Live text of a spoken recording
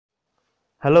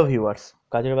Hello viewers,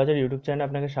 কাজের বাজার YouTube চ্যানেলে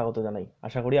আপনাকে স্বাগত জানাই।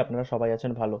 আশা করি আপনারা সবাই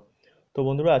আছেন ভালো। তো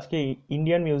বন্ধুরা, আজকে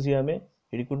ইন্ডিয়ান মিউজিয়ামে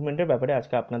রিক্রুটমেন্টের ব্যাপারে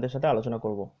আজকে আপনাদের সাথে আলোচনা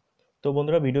করব। তো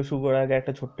বন্ধুরা, ভিডিও শুরু করার আগে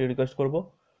একটা ছোট্ট রিকোয়েস্ট করব,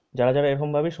 যারা যারা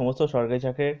এরকমভাবে সমস্ত সরকারি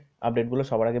চাকরির আপডেটগুলো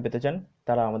সবার আগে পেতে চান,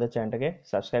 তারা আমাদের চ্যানেলটাকে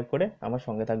সাবস্ক্রাইব করে আমার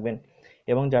সঙ্গে থাকবেন,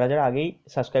 এবং যারা যারা আগেই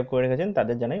সাবস্ক্রাইব করে রেখেছেন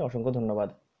তাদের জানাই অসংখ্য ধন্যবাদ।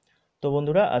 তো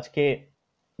বন্ধুরা, আজকে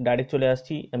ডাইরেক্ট চলে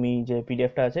আসছি আমি যে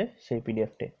পিডিএফটা আছে সেই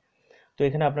পিডিএফটে। তো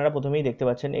এখানে আপনারা প্রথমেই দেখতে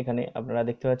পাচ্ছেন,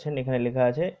 এখানে লেখা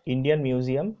আছে Indian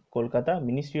museum, Kolkata,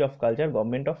 ministry of culture,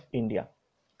 government of India.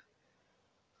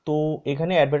 তো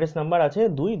এখানে অ্যাডভার্টাইজ নাম্বার আছে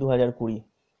 2/2020।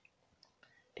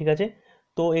 ঠিক আছে।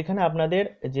 তো এখানে আপনাদের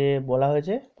যে বলা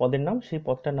হয়েছে পদের নাম, সেই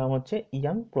পদটার নাম হচ্ছে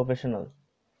ইয়াং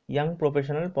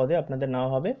প্রফেশনাল পদে আপনাদের নেওয়া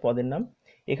হবে পদের নাম।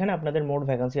 এখানে আপনাদের মোট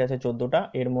ভ্যাকান্সি আছে 14টা,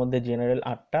 এর মধ্যে জেনারেল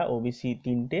 8টা, ওবিসি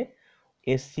 3টে,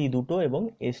 এসসি 2টো এবং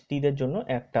এসটিদের জন্য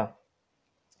 1টা।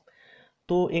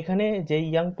 তো এখানে যে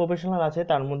ইয়াং প্রফেশনাল আছে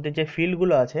তার মধ্যে যে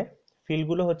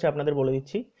ফিল্ডগুলো হচ্ছে আপনাদের বলে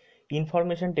দিচ্ছি: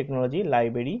 information technology,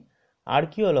 library,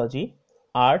 archaeology,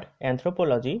 art,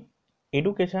 anthropology,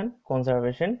 education,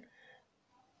 conservation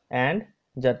and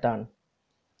জাটান।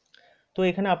 তো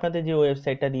এখানে আপনাদের যে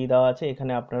ওয়েবসাইটটা দিয়ে দেওয়া আছে,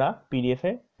 এখানে আপনারা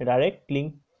পিডিএফে ডাইরেক্ট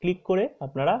ক্লিক করে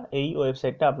আপনারা এই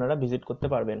ওয়েবসাইটটা আপনারা ভিজিট করতে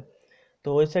পারবেন। তো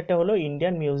ওয়েবসাইটটা হলো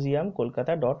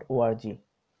indianmuseumkolkata.org।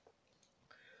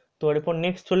 তো এরপর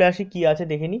নেক্সট চলে আসি, কি আছে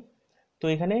দেখে নিই। তো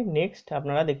এখানে নেক্সট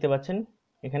আপনারা দেখতে পাচ্ছেন,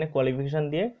 এখানে কোয়ালিফিকেশান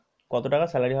দিয়ে কত টাকা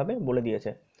স্যালারি হবে বলে দিয়েছে।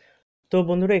 তো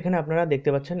বন্ধুরা, এখানে আপনারা দেখতে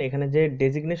পাচ্ছেন, এখানে যে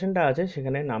ডেজিগনেশনটা আছে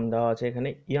সেখানে নাম দেওয়া আছে। এখানে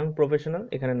ইয়াং প্রফেশনাল,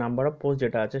 এখানে নাম্বার অফ পোস্ট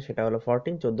যেটা আছে সেটা হলো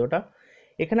 14, 14টা।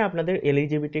 এখানে আপনাদের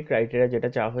এলিজিবিলিটি ক্রাইটেরিয়া যেটা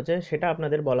চাওয়া হয়েছে সেটা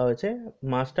আপনাদের বলা হয়েছে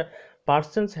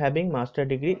persons having master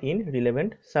degree in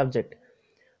relevant subject.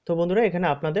 তো বন্ধুরা, এখানে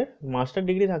আপনাদের মাস্টার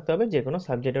ডিগ্রি থাকতে হবে যে কোনো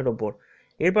সাবজেক্টের ওপর।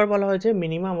 এরপর বলা হয়েছে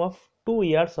minimum of 2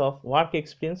 years of work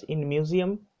experience in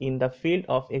museum in the field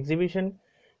of exhibition,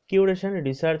 curation,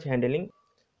 research, handling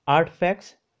আর্টফ্যাক্টস,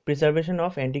 preservation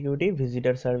of antiquity,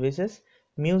 visitor services,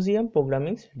 museum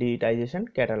প্রোগ্রামিংস, digitisation,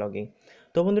 cataloguing.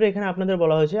 তো বন্ধুরা, এখানে আপনাদের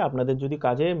বলা হয়েছে আপনাদের যদি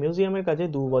মিউজিয়ামের কাজে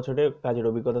 2 বছরের কাজের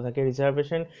অভিজ্ঞতা থাকে,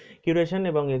 রিজার্ভেশন, কিউরেশন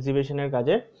এবং এক্সিবিশনের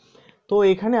কাজে, তো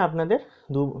এখানে আপনাদের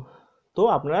তো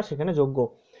আপনারা সেখানে যোগ্য।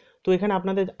 তো এখানে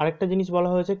আপনাদের আরেকটা জিনিস বলা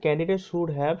হয়েছে, candidate should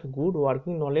have good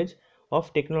working knowledge of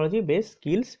technology base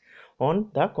skills on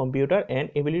the computer and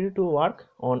ability to work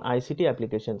on ICT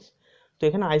applications. তো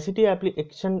এখানে আইসিটি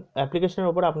অ্যাপ্লিকেশনের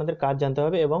ওপর আপনাদের কাজ জানতে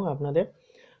হবে এবং আপনাদের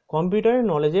কম্পিউটারের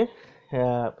নলেজের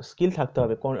স্কিল থাকতে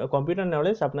হবে, কম্পিউটার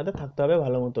নলেজ আপনাদের থাকতে হবে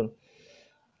ভালো মতন।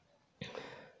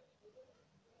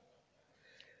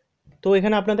 তো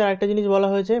এখানে আপনাদের আরেকটা জিনিস বলা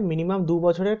হয়েছে, মিনিমাম 2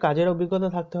 বছরের কাজের অভিজ্ঞতা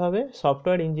থাকতে হবে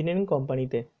সফটওয়্যার ইঞ্জিনিয়ারিং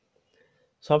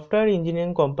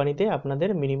কোম্পানিতে আপনাদের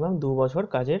মিনিমাম 2 বছর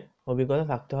কাজের অভিজ্ঞতা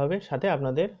থাকতে হবে, সাথে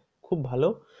আপনাদের খুব ভালো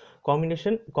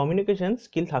কমিউনিকেশন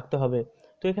স্কিল থাকতে হবে।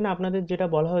 তো এখানে আপনাদের যেটা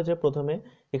বলা হয়েছে প্রথমে,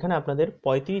 এখানে আপনাদের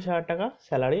 35,000 টাকা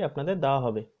স্যালারি আপনাদের দেওয়া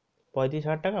হবে,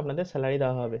 35,000 টাকা আপনাদের স্যালারি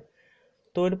দেওয়া হবে।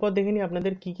 তো এরপর দেখে নিই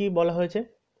আপনাদের কি কি বলা হয়েছে।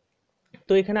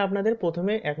 তো এখানে আপনাদের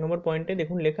প্রথমে 1 নম্বর পয়েন্টে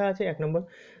দেখুন লেখা আছে, 1 নম্বর,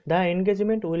 the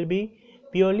engagement will be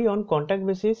purely on contact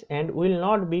basis and will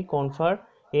not be কনফার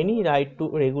any right to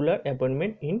regular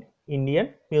appointment in Indian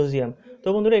museum. তো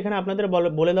বন্ধুরা, এখানে আপনাদের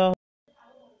বলে দেওয়া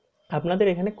আপনাদের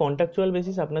এখানে কন্ট্রাকচুয়াল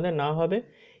বেসিস আপনাদের না হবে,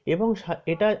 এবং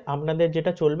এটা আপনাদের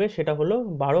যেটা চলবে সেটা হলো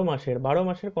 12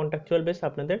 মাসের কন্ট্রাকচুয়াল বেস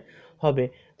আপনাদের হবে।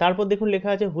 তারপর দেখুন লেখা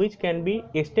আছে, which can be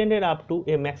extended up to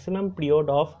A maximum period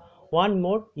of 1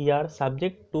 more year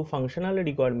subject to functional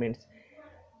requirements.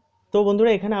 তো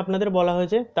বন্ধুরা, এখানে আপনাদের বলা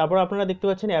হয়েছে, তারপর আপনারা দেখতে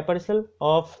পাচ্ছেন অ্যাপারেসেল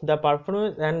of the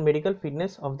performance and medical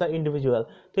fitness of the individual.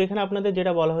 তো এখানে আপনাদের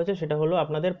যেটা বলা হয়েছে সেটা হলো,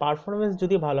 আপনাদের পারফরমেন্স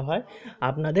যদি ভালো হয়,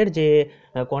 আপনাদের যে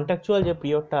কন্ট্রাকচুয়াল যে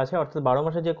পিরিয়ডটা আছে, অর্থাৎ 12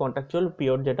 মাসের যে কন্ট্রাকচুয়াল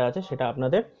পিরিয়ড যেটা আছে সেটা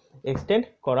আপনাদের এক্সটেন্ড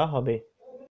করা হবে।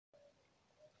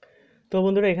 তো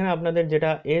বন্ধুরা, এখানে আপনাদের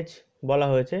যেটা এজ বলা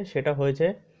হয়েছে সেটা হয়েছে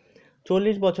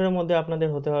 40 বছরের মধ্যে আপনাদের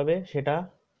হতে হবে, সেটা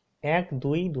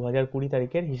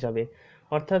 1/2/2020 হিসাবে,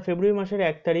 অর্থাৎ ফেব্রুয়ারি মাসের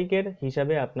 1 তারিখের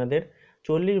হিসাবে আপনাদের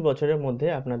 40 বছরের মধ্যে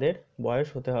আপনাদের বয়স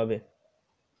হতে হবে।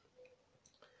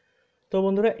 তো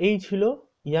বন্ধুরা, এই ছিল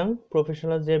ইয়াং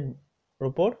প্রফেশনাল যে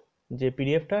ওপর যে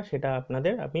পিডিএফটা, সেটা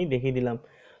আপনাদের আমি দেখিয়ে দিলাম।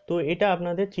 তো এটা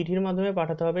আপনাদের চিঠির মাধ্যমে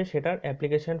পাঠাতে হবে, সেটার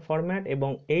অ্যাপ্লিকেশন ফরম্যাট, এবং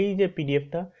এই যে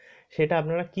পিডিএফটা সেটা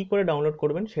আপনারা কি করে ডাউনলোড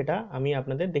করবেন সেটা আমি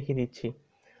আপনাদের দেখিয়ে দিচ্ছি।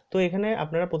 তো এখানে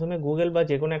আপনারা প্রথমে গুগল বা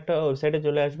যে কোনো একটা ওয়েবসাইটে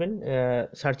চলে আসবেন,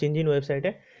 সার্চ ইঞ্জিন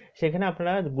ওয়েবসাইটে। সেখানে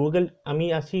আপনারা আমি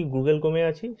আছি গুগল ক্রোমে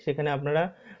আছি, সেখানে আপনারা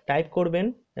টাইপ করবেন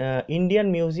ইন্ডিয়ান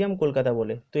মিউজিয়াম কলকাতা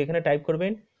বলে। তো এখানে টাইপ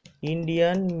করবেন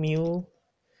ইন্ডিয়ান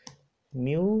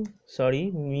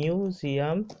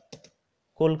মিউজিয়াম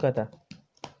কলকাতা।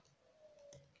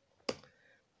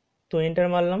 তো এন্টার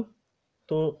মারলাম।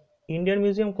 তো ইন্ডিয়ান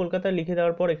মিউজিয়াম কলকাতা লিখে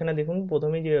দেওয়ার পর এখানে দেখুন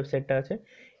প্রথমেই যে ওয়েবসাইটটা আছে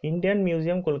ইন্ডিয়ান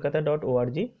মিউজিয়াম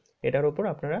kolkata.org, এটার উপর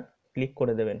আপনারা ক্লিক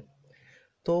করে দেবেন।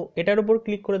 তো এটার উপর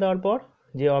ক্লিক করে দেওয়ার পর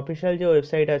যে অফিসিয়াল যে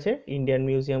ওয়েবসাইট আছে ইন্ডিয়ান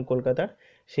মিউজিয়াম কলকাতার,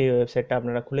 সেই ওয়েবসাইটটা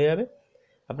আপনারা খুলে যাবে।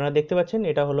 আপনারা দেখতে পাচ্ছেন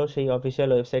এটা হলো সেই অফিসিয়াল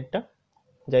ওয়েবসাইটটা।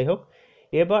 যাই হোক,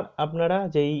 এবার আপনারা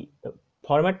যেই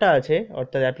ফরম্যাটটা আছে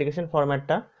অর্থাৎ অ্যাপ্লিকেশন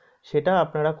ফরম্যাটটা, সেটা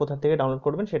আপনারা কোথা থেকে ডাউনলোড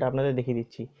করবেন সেটা আপনাদের দেখিয়ে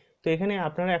দিচ্ছি। তো এখানে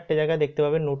আপনারা একটা জায়গায় দেখতে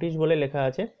পাবেন নোটিশ বলে লেখা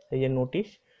আছে, এই যে নোটিশ,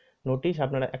 নোটিশ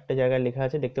আপনারা একটা জায়গায় লেখা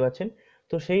আছে দেখতে পাচ্ছেন।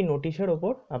 তো সেই নোটিশের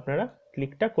ওপর আপনারা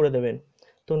ক্লিকটা করে দেবেন।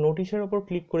 তো নোটিশের ওপর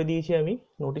ক্লিক করে দিয়েছি আমি।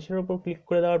 নোটিশের ওপর ক্লিক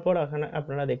করে দেওয়ার পর এখানে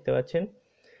আপনারা দেখতে পাচ্ছেন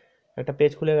একটা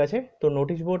পেজ খুলে গেছে। তো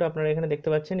নোটিশ বোর্ড আপনারা এখানে দেখতে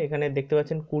পাচ্ছেন, এখানে দেখতে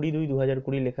পাচ্ছেন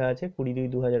 20/2/2020 লেখা আছে,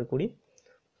 20/2/2020।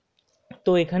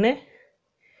 তো এখানে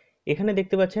এখানে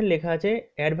দেখতে পাচ্ছেন লেখা আছে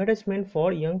advertisement for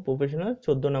young professional,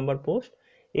 14 number post.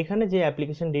 এখানে যে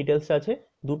অ্যাপ্লিকেশন ডিটেলস আছে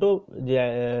দুটো, যে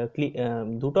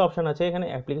দুটো অপশান আছে এখানে,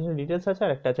 অ্যাপ্লিকেশন ডিটেলস আছে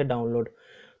আর একটা আছে ডাউনলোড।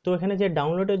 তো এখানে যে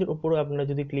ডাউনলোডের উপর আপনারা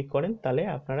যদি ক্লিক করেন তাহলে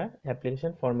আপনারা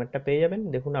অ্যাপ্লিকেশন ফরম্যাটটা পেয়ে যাবেন।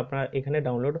 দেখুন আপনার এখানে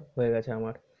ডাউনলোড হয়ে গেছে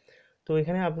আমার। তো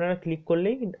এখানে আপনারা ক্লিক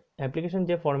করলেই অ্যাপ্লিকেশন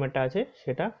যে ফরম্যাটটা আছে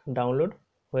সেটা ডাউনলোড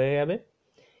হয়ে যাবে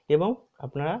এবং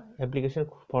আপনারা অ্যাপ্লিকেশন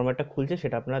ফরম্যাটটা খুলছে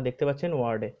সেটা আপনারা দেখতে পাচ্ছেন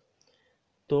ওয়ার্ডে।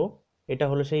 তো এটা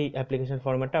হলো সেই অ্যাপ্লিকেশন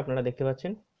ফরম্যাটটা আপনারা দেখতে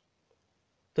পাচ্ছেন।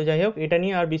 তো যাই হোক, এটা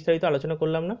নিয়ে আর বিস্তারিত আলোচনা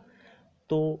করলাম না।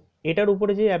 তো এটার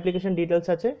উপরে যে অ্যাপ্লিকেশন ডিটেলস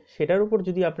আছে সেটার উপর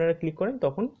যদি আপনারা ক্লিক করেন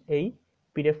তখন এই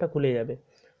পিডিএফটা খুলে যাবে।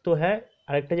 তো হ্যাঁ,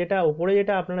 আরেকটা যেটা উপরে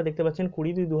যেটা আপনারা দেখতে পাচ্ছেন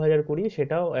 20/2/2020,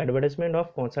 সেটাও advertisement of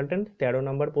consultant, 13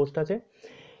 number post আছে,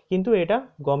 কিন্তু এটা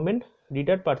গভর্নমেন্ট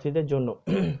রিটায়ার্ড প্রার্থীদের জন্য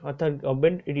অর্থাৎ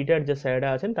গভর্নমেন্ট রিটায়ার্ড যে স্যাররা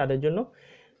আছেন তাদের জন্য।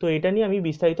 তো এটা নিয়ে আমি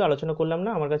বিস্তারিত আলোচনা করলাম না,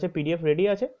 আমার কাছে পিডিএফ রেডি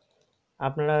আছে।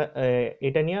 আপনারা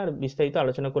এটা নিয়ে আর বিস্তারিত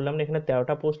আলোচনা করলাম না। এখানে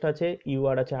 13টা পোস্ট আছে,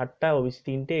 ইউআর আছে 8টা, ওবিসি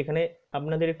 3টে। এখানে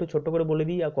আপনাদের একটু ছোট্ট করে বলে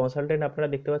দিই, আর কনসালটেন্ট আপনারা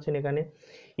দেখতে পাচ্ছেন এখানে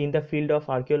in the field of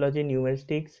archaeology,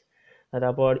 নিউমেরিস্টিক্স,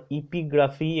 তারপর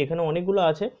ইপিগ্রাফি, এখানে অনেকগুলো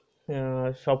আছে।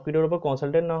 সব কিছুর উপর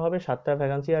কনসালটেন্ট না হবে, 7টা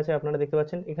ভ্যাকান্সি আছে আপনারা দেখতে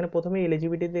পাচ্ছেন। এখানে প্রথমে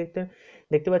এলিজিবিলিটি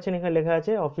দেখতে পাচ্ছেন, এখানে লেখা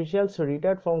আছে officials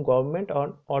retired from government on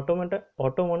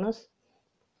autonomous.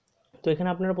 তো এখানে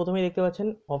আপনারা প্রথমেই দেখতে পাচ্ছেন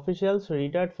officials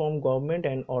retired from government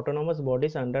and autonomous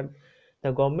bodies under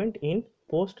the government in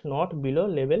post not below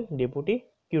level deputy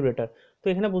curator. তো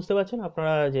এখানে বুঝতে পারছেন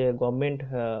আপনারা যে গভর্নমেন্ট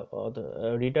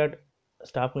রিটায়ার্ড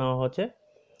স্টাফ নেওয়া হচ্ছে।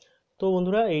 তো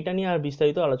বন্ধুরা এইটা নিয়ে আর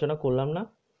বিস্তারিত আলোচনা করলাম না।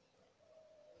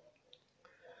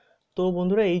 তো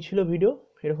বন্ধুরা এই ছিল ভিডিও।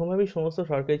 এরকমভাবেই সমস্ত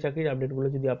সরকারি চাকরির আপডেটগুলো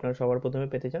যদি আপনারা সবার প্রথমে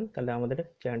পেতে চান তাহলে আমাদের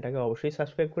চ্যানেলটাকে অবশ্যই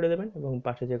সাবস্ক্রাইব করে দেবেন এবং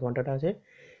পাশে যে ঘন্টাটা আছে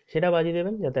সেটা বাজিয়ে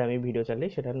দেবেন, যাতে আমি ভিডিও চাইলে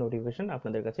সেটার নোটিফিকেশন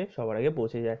আপনাদের কাছে সবার আগে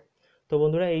পৌঁছে যায়। তো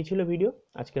বন্ধুরা এই ছিল ভিডিও,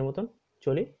 আজকের মতন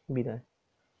চলি, বিদায়।